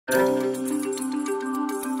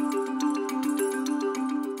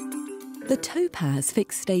The Topas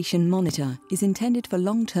fixed station monitor is intended for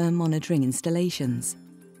long-term monitoring installations.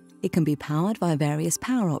 It can be powered by various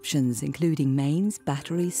power options, including mains,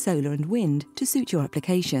 batteries, solar and wind, to suit your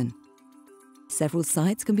application. Several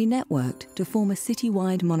sites can be networked to form a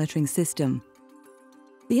city-wide monitoring system.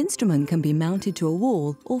 The instrument can be mounted to a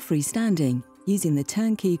wall or freestanding, using the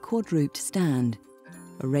Turnkey quadruped stand.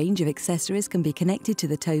 A range of accessories can be connected to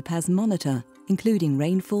the Topas monitor, including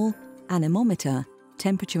rainfall, anemometer,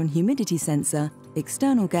 temperature and humidity sensor,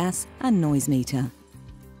 external gas and noise meter.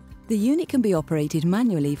 The unit can be operated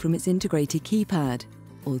manually from its integrated keypad.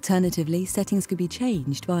 Alternatively, settings could be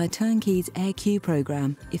changed via Turnkey's AirQ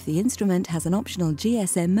program if the instrument has an optional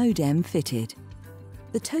GSM modem fitted.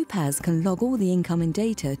 The Topas can log all the incoming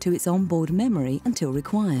data to its onboard memory until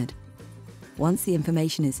required. Once the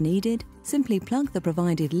information is needed, simply plug the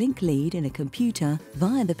provided link lead in a computer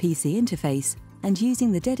via the PC interface and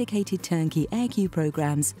using the dedicated Turnkey AirQ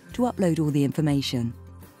programs to upload all the information.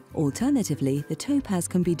 Alternatively, the Topas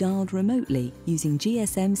can be dialed remotely using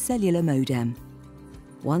GSM cellular modem.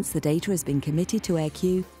 Once the data has been committed to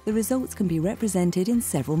AirQ, the results can be represented in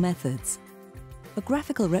several methods. A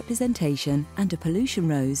graphical representation and a pollution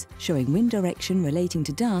rose showing wind direction relating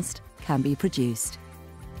to dust can be produced.